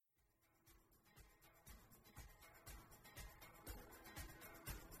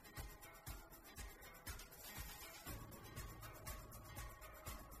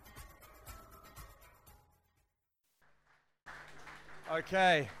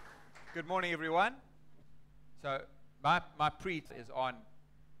Okay, good morning, everyone. So my preach is on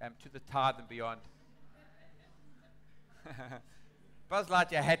to the tithe and beyond. Buzz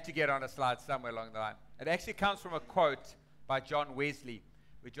Lightyear had to get on a slide somewhere along the line. It actually comes from a quote by John Wesley,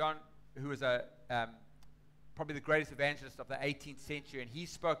 who was probably the greatest evangelist of the 18th century, and he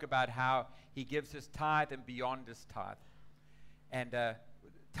spoke about how he gives his tithe and beyond his tithe. And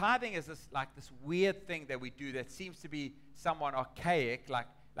tithing is this weird thing that we do that seems to be somewhat archaic. Like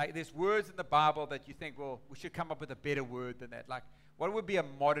there's words in the Bible that you think, well, we should come up with a better word than that. Like, what would be a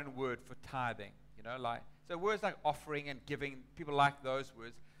modern word for tithing? So words like offering and giving, people like those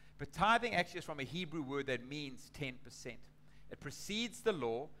words. But tithing actually is from a Hebrew word that means 10%. It precedes the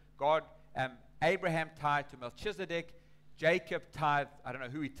law. Abraham tithed to Melchizedek. Jacob tithed, I don't know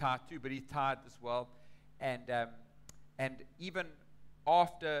who he tithed to, but he tithed as well. And even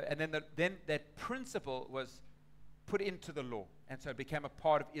after, and then that principle was put into the law, and so it became a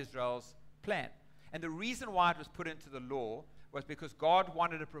part of Israel's plan. And the reason why it was put into the law was because God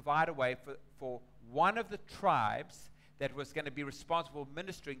wanted to provide a way for one of the tribes that was going to be responsible for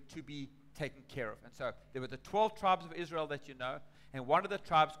ministering to be taken care of. And so there were the 12 tribes of Israel that you know, and one of the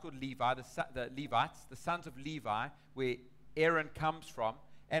tribes called Levi, the Levites, the sons of Levi, where Aaron comes from,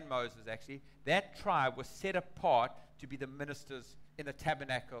 and Moses actually. That tribe was set apart to be the ministers in the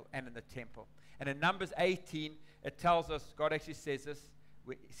tabernacle and in the temple. And in Numbers 18, it tells us, God actually says this,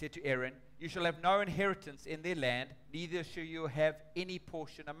 he said to Aaron, "You shall have no inheritance in their land, neither shall you have any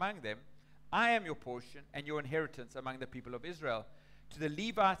portion among them. I am your portion and your inheritance among the people of Israel. To the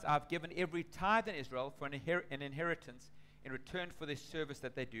Levites I have given every tithe in Israel for an inheritance in return for their service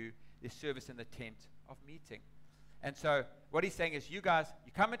that they do, their service in the tent of meeting." And so what he's saying is, you guys,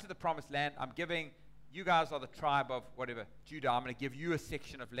 you come into the promised land, I'm giving, you guys are the tribe of whatever, Judah, I'm going to give you a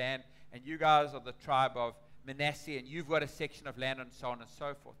section of land, and you guys are the tribe of Manasseh, and you've got a section of land, and so on and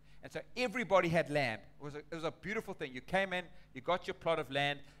so forth. And so everybody had land. It was a beautiful thing. You came in, you got your plot of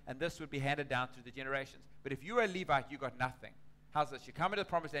land, and this would be handed down through the generations. But if you were a Levite, you got nothing. How's this? You come into the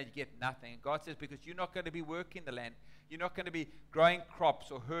promised land, you get nothing. And God says, because you're not going to be working the land, you're not going to be growing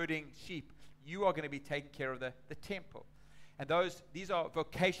crops or herding sheep, you are going to be taking care of the temple. And these are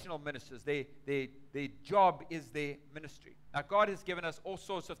vocational ministers. Their job is their ministry. Now, God has given us all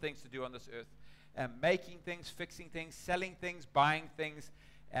sorts of things to do on this earth. Making things, fixing things, selling things, buying things,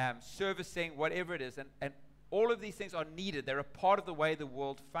 servicing, whatever it is. And all of these things are needed. They're a part of the way the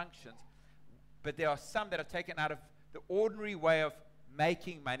world functions. But there are some that are taken out of the ordinary way of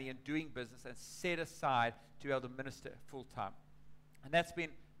making money and doing business and set aside to be able to minister full time. And that's been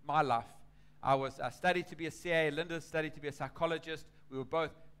my life. I studied to be a CA. Linda studied to be a psychologist. We were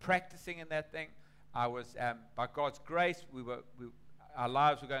both practicing in that thing. I was, by God's grace, our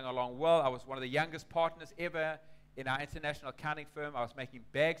lives were going along well. I was one of the youngest partners ever in our international accounting firm. I was making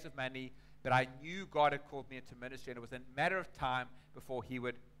bags of money, but I knew God had called me into ministry, and it was a matter of time before he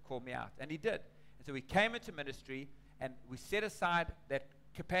would call me out. And he did. And so we came into ministry, and we set aside that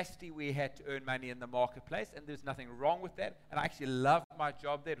capacity we had to earn money in the marketplace, and there's nothing wrong with that. And I actually loved my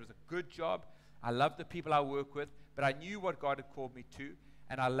job there. It was a good job. I loved the people I work with, but I knew what God had called me to,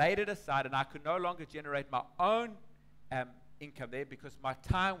 and I laid it aside, and I could no longer generate my own income there because my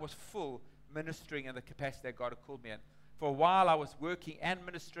time was full ministering in the capacity that God had called me in. For a while, I was working and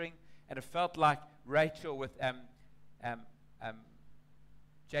ministering, and it felt like Rachel with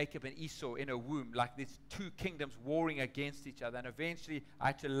Jacob and Esau in a womb, like these two kingdoms warring against each other. And eventually, I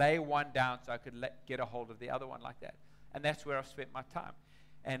had to lay one down so I could get a hold of the other one like that. And that's where I've spent my time.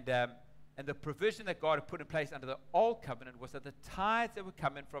 And the provision that God had put in place under the old covenant was that the tithes that would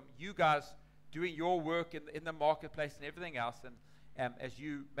come in from you guys doing your work in the marketplace and everything else, and as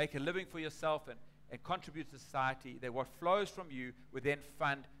you make a living for yourself and contribute to society, that what flows from you would then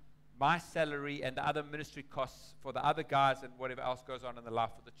fund my salary and the other ministry costs for the other guys and whatever else goes on in the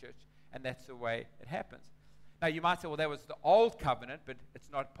life of the church. And that's the way it happens. Now, you might say, well, that was the old covenant, but it's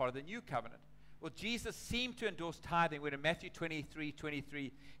not part of the new covenant. Well, Jesus seemed to endorse tithing when in Matthew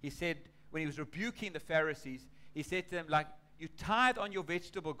 23:23, he said, when he was rebuking the Pharisees, he said to them, like, you tithe on your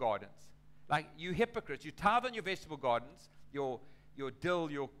vegetable gardens. Like, you hypocrites, you tithe on your vegetable gardens, your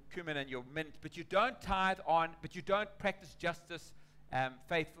dill, your cumin, and your mint, but you don't practice justice,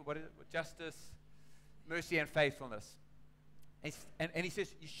 justice, mercy, and faithfulness. And he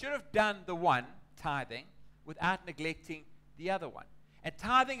says, you should have done the one, tithing, without neglecting the other one. And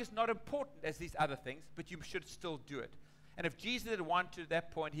tithing is not important as these other things, but you should still do it. And if Jesus had wanted to at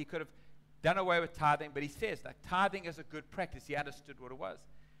that point, he could have done away with tithing, but he says that tithing is a good practice. He understood what it was.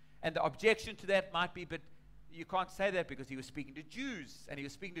 And the objection to that might be, but you can't say that because he was speaking to Jews, and he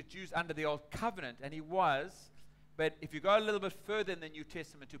was speaking to Jews under the old covenant, and he was, But if you go a little bit further in the New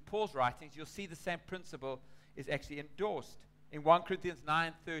Testament to Paul's writings, you'll see the same principle is actually endorsed. In 1 Corinthians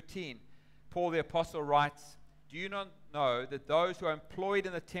 9:13, Paul the apostle writes, "Do you not know that those who are employed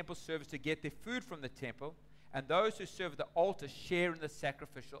in the temple service to get their food from the temple, and those who serve at the altar share in the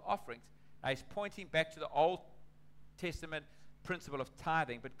sacrificial offerings?" Now he's pointing back to the Old Testament principle of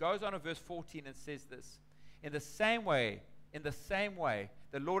tithing, but goes on in verse 14 and says this, in the same way,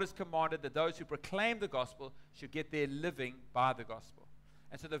 the Lord has commanded that those who proclaim the gospel should get their living by the gospel.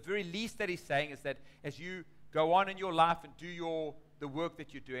 And so the very least that he's saying is that as you go on in your life and do the work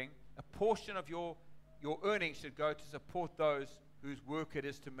that you're doing, a portion of your earnings should go to support those whose work it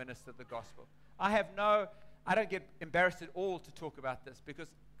is to minister the gospel. I don't get embarrassed at all to talk about this because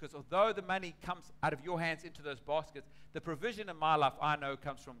although the money comes out of your hands into those baskets, the provision in my life I know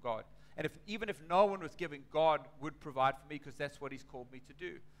comes from God. And even if no one was giving, God would provide for me because that's what he's called me to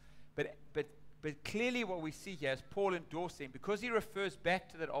do. But clearly what we see here is Paul endorsing, because he refers back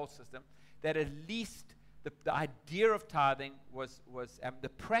to that old system, that at least the idea of tithing was the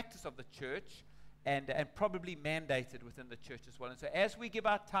practice of the church and probably mandated within the church as well. And so as we give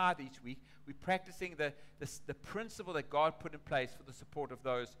our tithe each week, we're practicing the principle that God put in place for the support of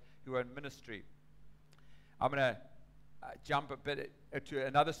those who are in ministry. I'm going to jump a bit to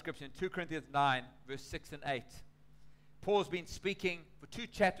another scripture in 2 Corinthians 9, verse 6 and 8. Paul's been speaking for 2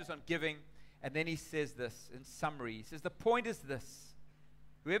 chapters on giving, and then he says this in summary. He says, "The point is this: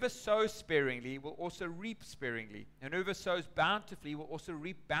 whoever sows sparingly will also reap sparingly, and whoever sows bountifully will also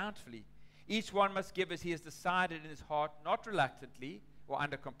reap bountifully. Each one must give as he has decided in his heart, not reluctantly or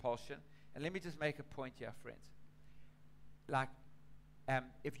under compulsion." And let me just make a point here, friends.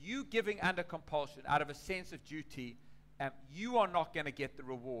 If you're giving under compulsion out of a sense of duty, you are not going to get the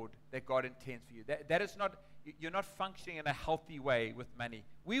reward that God intends for you. That is not, you're not functioning in a healthy way with money.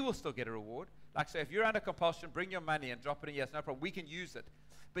 We will still get a reward. So if you're under compulsion, bring your money and drop it in. Yes, no problem. We can use it.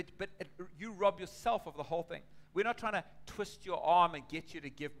 But you rob yourself of the whole thing. We're not trying to twist your arm and get you to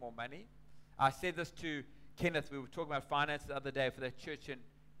give more money. I said this to Kenneth. We were talking about finances the other day for that church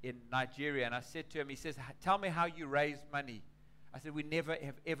in Nigeria. And I said to him, he says, "Tell me how you raise money." I said, "We never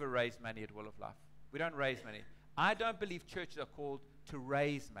have ever raised money at Will of Life. We don't raise money." I don't believe churches are called to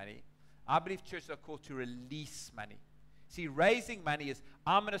raise money. I believe churches are called to release money. See, raising money is,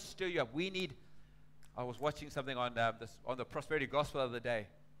 I'm going to stir you up. I was watching something on the Prosperity Gospel the other day.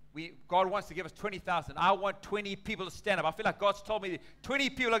 God wants to give us 20,000. I want 20 people to stand up. I feel like God's told me 20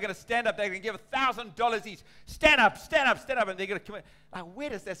 people are going to stand up. They're going to give $1,000 each. Stand up, stand up, stand up. And they're going to commit. Where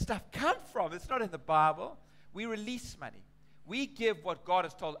does that stuff come from? It's not in the Bible. We release money. We give what God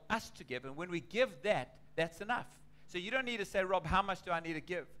has told us to give. And when we give that, that's enough. So you don't need to say, "Rob, how much do I need to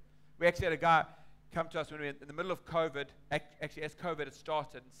give?" We actually had a guy come to us when we were in the middle of COVID, actually as COVID had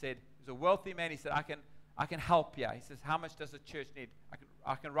started, and said, he was a wealthy man. He said, I can help you. He says, "How much does the church need?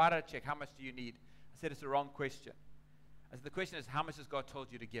 I can write out a check. How much do you need?" I said, "It's the wrong question." I said, "The question is, how much has God told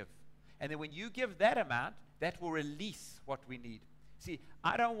you to give?" And then when you give that amount, that will release what we need. See,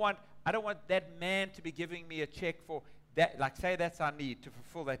 I don't want that man to be giving me a check for that, say that's our need, to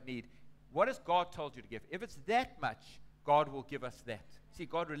fulfill that need. What has God told you to give? If it's that much, God will give us that. See,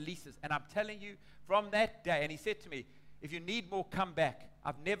 God releases. And I'm telling you, from that day, and he said to me, "If you need more, come back."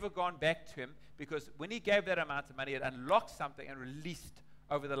 I've never gone back to him because when he gave that amount of money, it unlocked something and released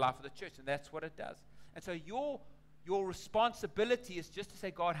over the life of the church. And that's what it does. And so your responsibility is just to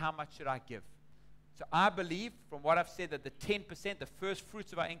say, "God, how much should I give?" So I believe, from what I've said, that the 10%, the first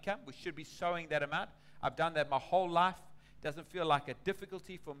fruits of our income, we should be sowing that amount. I've done that my whole life. Doesn't feel like a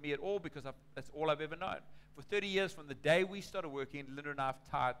difficulty for me at all because that's all I've ever known. For 30 years, from the day we started working, Linda and I have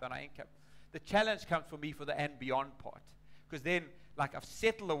tithed on our income. The challenge comes for me for the and beyond part. Because then, I've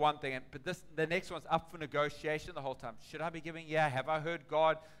settled the one thing, but the next one's up for negotiation the whole time. Should I be giving? Yeah. Have I heard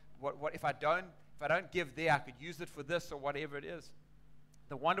God? What if I don't give there, I could use it for this or whatever it is.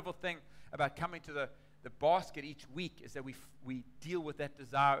 The wonderful thing about coming to the basket each week is that we deal with that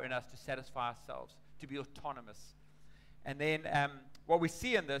desire in us to satisfy ourselves, to be autonomous. And then what we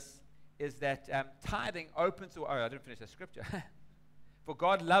see in this is that tithing opens the way. Oh, I didn't finish that scripture. For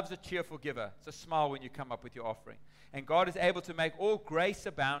God loves a cheerful giver. So smile when you come up with your offering. And God is able to make all grace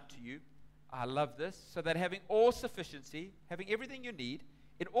abound to you. I love this. So that having all sufficiency, having everything you need,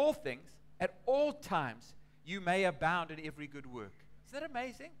 in all things, at all times, you may abound in every good work. Isn't that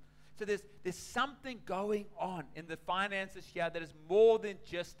amazing? So there's something going on in the finances here that is more than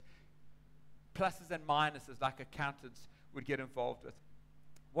just pluses and minuses like accountants would get involved with.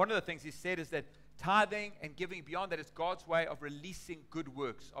 One of the things he said is that tithing and giving beyond that is God's way of releasing good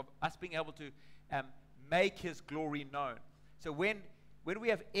works, of us being able to make his glory known. So when when we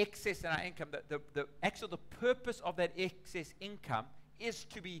have excess in our income, the purpose of that excess income is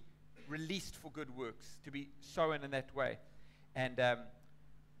to be released for good works, to be sown in that way. And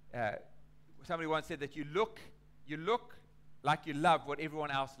somebody once said that you look like you love what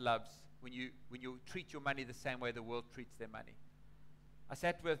everyone else loves when you treat your money the same way the world treats their money. I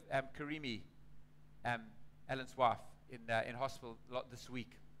sat with Karimi, Alan's wife, in hospital this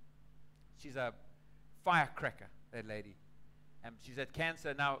week. She's a firecracker, that lady. She's had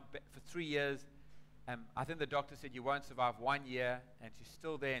cancer now for 3 years. I think the doctor said you won't survive 1 year, and she's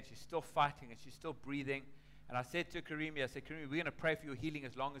still there, and she's still fighting, and she's still breathing. And I said to Karimi, Karimi, we're going to pray for your healing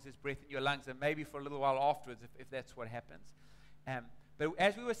as long as there's breath in your lungs, and maybe for a little while afterwards, if that's what happens. But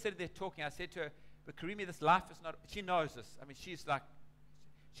as we were sitting there talking, I said to her, but Karimi, this life is not, she knows this. I mean, she's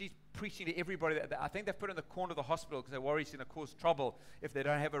preaching to everybody. I think they've put her in the corner of the hospital because they worry she's going to cause trouble if they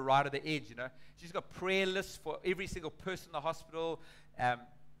don't have her right at the edge, She's got prayer lists for every single person in the hospital.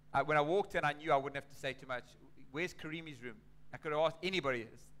 When I walked in, I knew I wouldn't have to say too much. Where's Karimi's room? I could have asked anybody.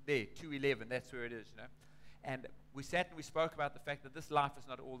 It's there, 211, that's where it is, And we sat and we spoke about the fact that this life is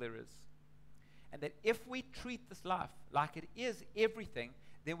not all there is. And that if we treat this life like it is everything,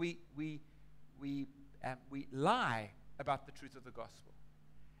 then we lie about the truth of the gospel.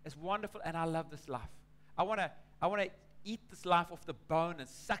 It's wonderful, and I love this life. I want to eat this life off the bone and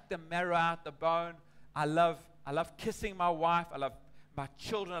suck the marrow out the bone. I love kissing my wife. I love my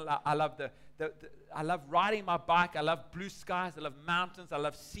children. I love riding my bike. I love blue skies. I love mountains. I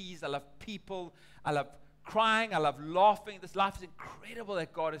love seas. I love people. I love crying. I love laughing. This life is incredible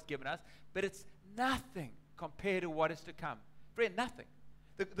that God has given us, but it's nothing compared to what is to come. Friend, nothing.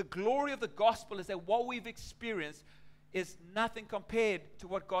 The glory of the gospel is that what we've experienced is nothing compared to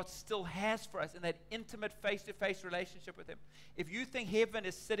what God still has for us in that intimate face-to-face relationship with Him. If you think heaven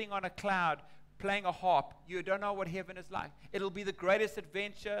is sitting on a cloud playing a harp, you don't know what heaven is like. It'll be the greatest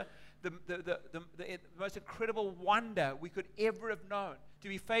adventure, the most incredible wonder we could ever have known. To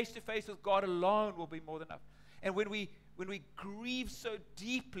be face-to-face with God alone will be more than enough. And when we grieve so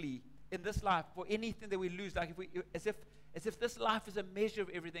deeply in this life for anything that we lose, like as if this life is a measure of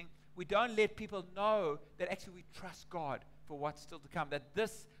everything, we don't let people know that actually we trust God for what's still to come, that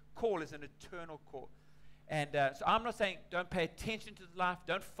this call is an eternal call. And so I'm not saying don't pay attention to life,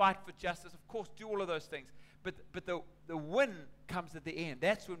 don't fight for justice. Of course, do all of those things. But the win comes at the end.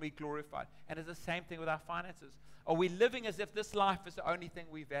 That's when we glorify. And it's the same thing with our finances. Are we living as if this life is the only thing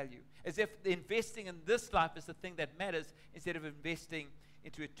we value? As if investing in this life is the thing that matters instead of investing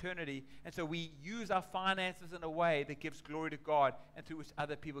into eternity? And so we use our finances in a way that gives glory to God and through which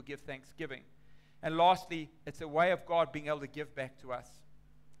other people give thanksgiving. And lastly, it's a way of God being able to give back to us.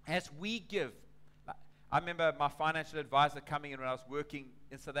 As we give, I remember my financial advisor coming in when I was working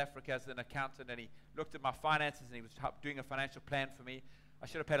in South Africa as an accountant, and he looked at my finances and he was doing a financial plan for me. I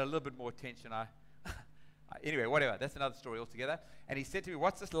should have paid a little bit more attention. Anyway, whatever. That's another story altogether. And he said to me,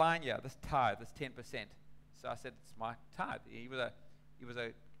 "What's this line here? This tithe, this 10%." So I said, "It's my tithe." He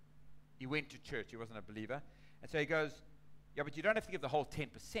went to church. He wasn't a believer. And so he goes, "Yeah, but you don't have to give the whole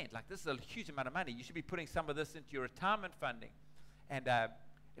 10%. Like, this is a huge amount of money. You should be putting some of this into your retirement funding." And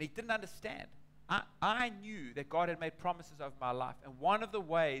he didn't understand. I knew that God had made promises over my life. And one of the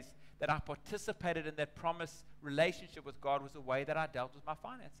ways that I participated in that promise relationship with God was the way that I dealt with my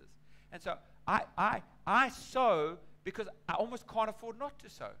finances. And so I sow because I almost can't afford not to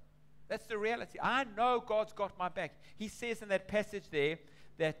sow. That's the reality. I know God's got my back. He says in that passage there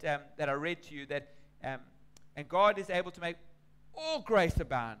that I read to you that and God is able to make all grace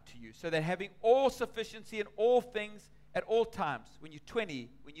abound to you, so that having all sufficiency in all things at all times, when you're 20,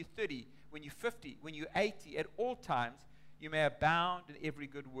 when you're 30, when you're 50, when you're 80, at all times, you may abound in every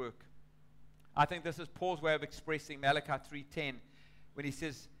good work. I think this is Paul's way of expressing Malachi 3:10,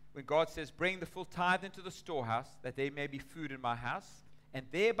 when God says, "Bring the full tithe into the storehouse, that there may be food in my house, and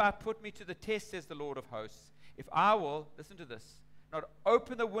thereby put me to the test, says the Lord of hosts, if I will," listen to this, "not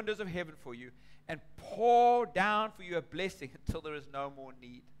open the windows of heaven for you, and pour down for you a blessing until there is no more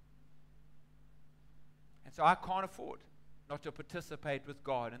need." And so I can't afford not to participate with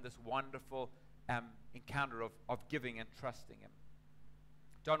God in this wonderful encounter of giving and trusting Him.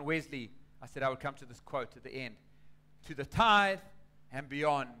 John Wesley, I said I would come to this quote at the end. "To the tithe and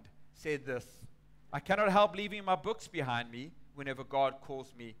beyond," said this, "I cannot help leaving my books behind me whenever God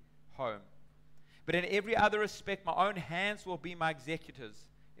calls me home. But in every other respect, my own hands will be my executors."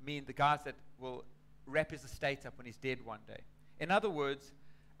 I mean, the guys that will wrap his estate up when he's dead one day. In other words,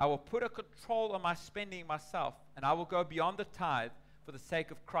 I will put a control on my spending myself, and I will go beyond the tithe for the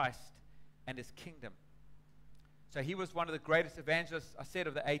sake of Christ and His kingdom. So he was one of the greatest evangelists, I said,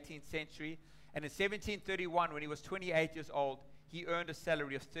 of the 18th century. And in 1731, when he was 28 years old, he earned a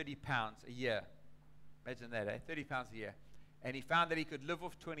salary of £30 a year. Imagine that, eh? £30 a year. And he found that he could live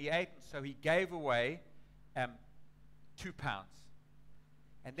off 28, and so he gave away £2.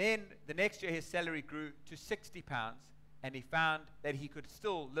 And then the next year his salary grew to £60, and he found that he could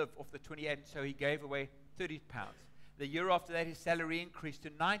still live off the 28, and so he gave away £30. The year after that his salary increased to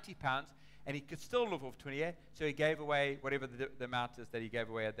 £90, and he could still live off 28, so he gave away whatever the amount is that he gave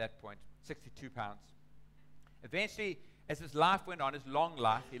away at that point, £62. Eventually, as his life went on, his long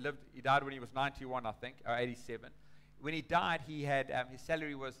life, he died when he was 91, I think, or 87. When he died, he had his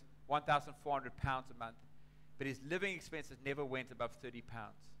salary was £1,400 a month, but his living expenses never went above £30.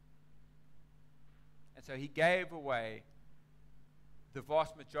 And so he gave away the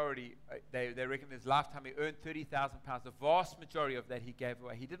vast majority. They reckon in his lifetime he earned £30,000. The vast majority of that he gave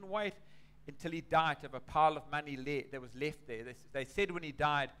away. He didn't wait until he died to have a pile of money that was left there. They said when he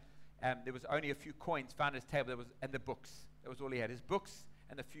died, there was only a few coins found at his table, and the books. That was all he had, his books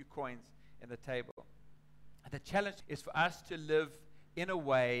and a few coins in the table. And the challenge is for us to live in a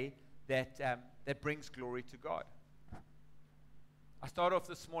way that brings glory to God. I started off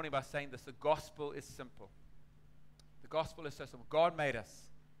this morning by saying this: the gospel is simple. The gospel is so simple. God made us.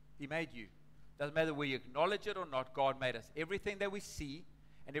 He made you. Doesn't matter whether you acknowledge it or not, God made us. Everything that we see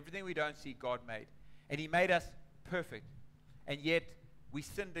and everything we don't see, God made. And He made us perfect. And yet, we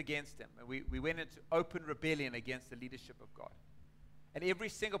sinned against Him. And we went into open rebellion against the leadership of God. And every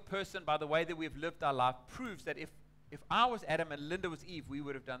single person, by the way that we've lived our life, proves that if I was Adam and Linda was Eve, we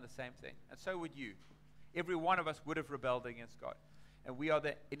would have done the same thing. And so would you. Every one of us would have rebelled against God. And we are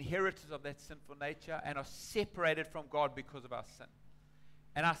the inheritors of that sinful nature and are separated from God because of our sin.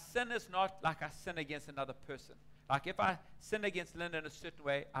 And our sin is not like I sin against another person. Like if I sin against Linda in a certain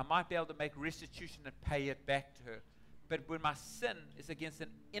way, I might be able to make restitution and pay it back to her. But when my sin is against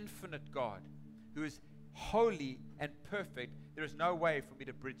an infinite God who is holy and perfect, there is no way for me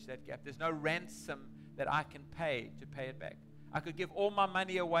to bridge that gap. There's no ransom that I can pay to pay it back. I could give all my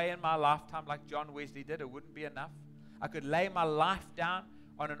money away in my lifetime like John Wesley did. It wouldn't be enough. I could lay my life down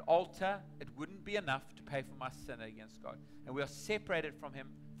on an altar. It wouldn't be enough to pay for my sin against God. And we are separated from Him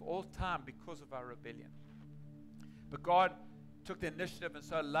for all time because of our rebellion. But God took the initiative and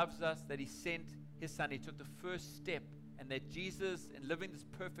so loves us that He sent His Son. He took the first step, and that Jesus, in living this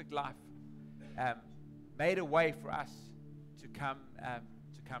perfect life, made a way for us to come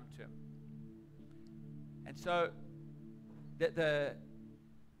to Him. And so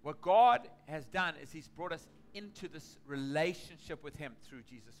what God has done is He's brought us into this relationship with Him through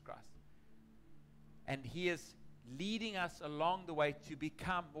Jesus Christ. And He is leading us along the way to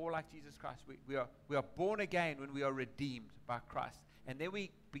become more like Jesus Christ. We are born again when we are redeemed by Christ. And then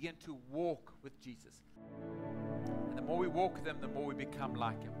we begin to walk with Jesus. And the more we walk with Him, the more we become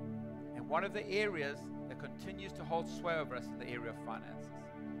like Him. And one of the areas that continues to hold sway over us is the area of finances.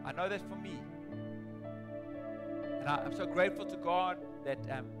 I know that for me. And I'm so grateful to God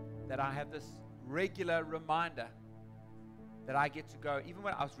that I have this regular reminder that I get to go. Even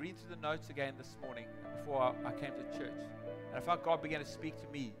when I was reading through the notes again this morning before I came to church, and I felt God began to speak to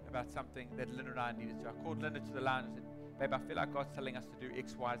me about something that Linda and I needed to. I called Linda to the lounge and said, "Babe, I feel like God's telling us to do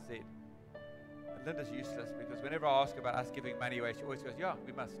X, Y, Z." And Linda's useless because whenever I ask about us giving money away, she always goes, "Yeah,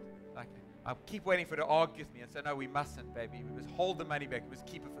 we must." Like, I keep waiting for her to argue with me and say, "No, we mustn't, baby. We must hold the money back. We must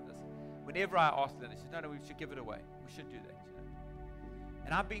keep it for this." Whenever I ask Linda, she says, "No, we should give it away. We should do that."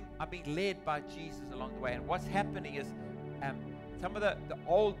 And I'm being led by Jesus along the way. And what's happening is some of the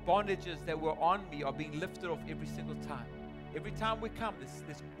old bondages that were on me are being lifted off every single time. Every time we come,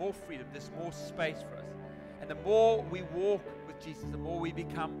 there's more freedom, there's more space for us. And the more we walk with Jesus, the more we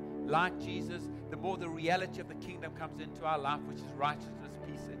become like Jesus, the more the reality of the kingdom comes into our life, which is righteousness,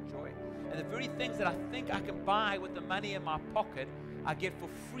 peace, and joy. And the very things that I think I can buy with the money in my pocket, I get for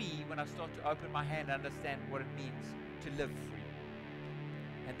free when I start to open my hand and understand what it means to live free.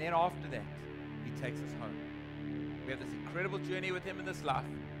 And then after that, He takes us home. We have this incredible journey with Him in this life,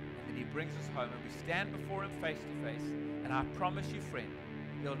 and then He brings us home, and we stand before Him face to face. And I promise you, friend,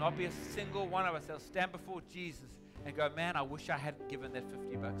 there will not be a single one of us that will stand before Jesus and go, "Man, I wish I hadn't given that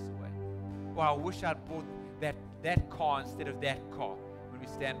 $50 away." Or "I wish I'd bought that car instead of that car," when we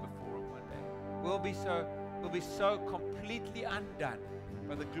stand before Him one day. We'll be so completely undone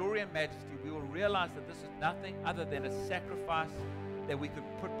by the glory and majesty. We will realize that this is nothing other than a sacrifice that we could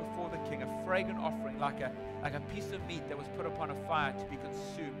put before the King, a fragrant offering, like a piece of meat that was put upon a fire to be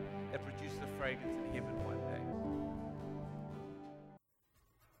consumed, that produces a fragrance in heaven one day.